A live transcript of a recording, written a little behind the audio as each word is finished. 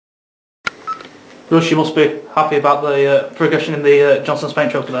Russ, you must be happy about the progression in the Johnstone Spain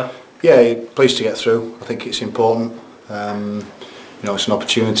Trophy there. Yeah, pleased to get through. I think it's important. You know, it's an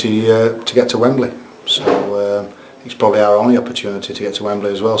opportunity to get to Wembley. So it's probably our only opportunity to get to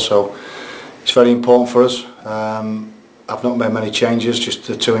Wembley as well. So it's very important for us. I've not made many changes, just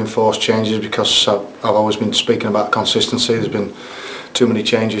the two enforced changes, because I've always been speaking about consistency. There's been too many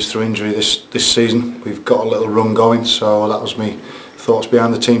changes through injury this season. We've got a little run going, so that was me thoughts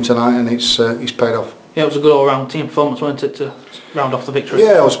behind the team tonight, and it's paid off. Yeah, it was a good all-round team performance, wasn't it, to round off the victory?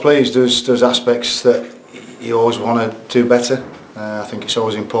 Yeah, I was pleased. There's aspects that you always want to do better. I think it's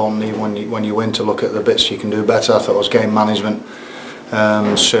always important, even when you win, to look at the bits you can do better. I thought it was game management.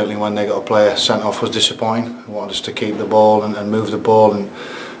 Certainly when they got a player sent off was disappointing. I wanted us to keep the ball and move the ball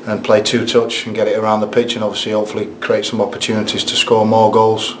and play two-touch and get it around the pitch, and obviously hopefully create some opportunities to score more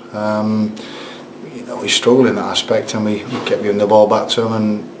goals. You know, we struggled in that aspect, and we kept giving the ball back to them,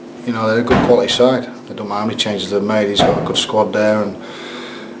 and you know, they're a good quality side. I don't know how many changes they've made. He's got a good squad there,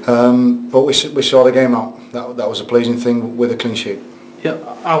 and but we saw the game out. That was a pleasing thing with a clean sheet. Yeah,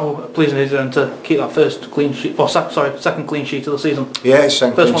 how pleasing is it to keep that first clean sheet, or second clean sheet of the season? Yeah, it's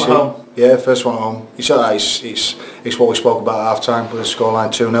second first clean one sheet. at home. Yeah, first one at home. It's what we spoke about at half time with the scoreline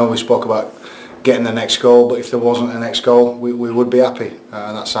 2-0. We spoke about getting the next goal, but if there wasn't a next goal, we would be happy.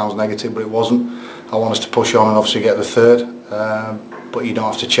 That sounds negative, but it wasn't. I want us to push on and obviously get the third, but you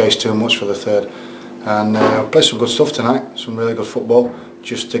don't have to chase too much for the third. And played some good stuff tonight, some really good football.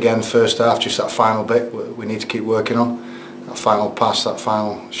 Just again, first half, just that final bit we need to keep working on. That final pass, that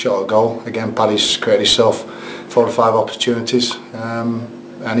final shot at goal. Again, Paddy's created himself 4 or 5 opportunities,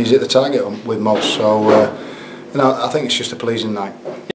 and he's hit the target with most. So, you know, I think it's just a pleasing night.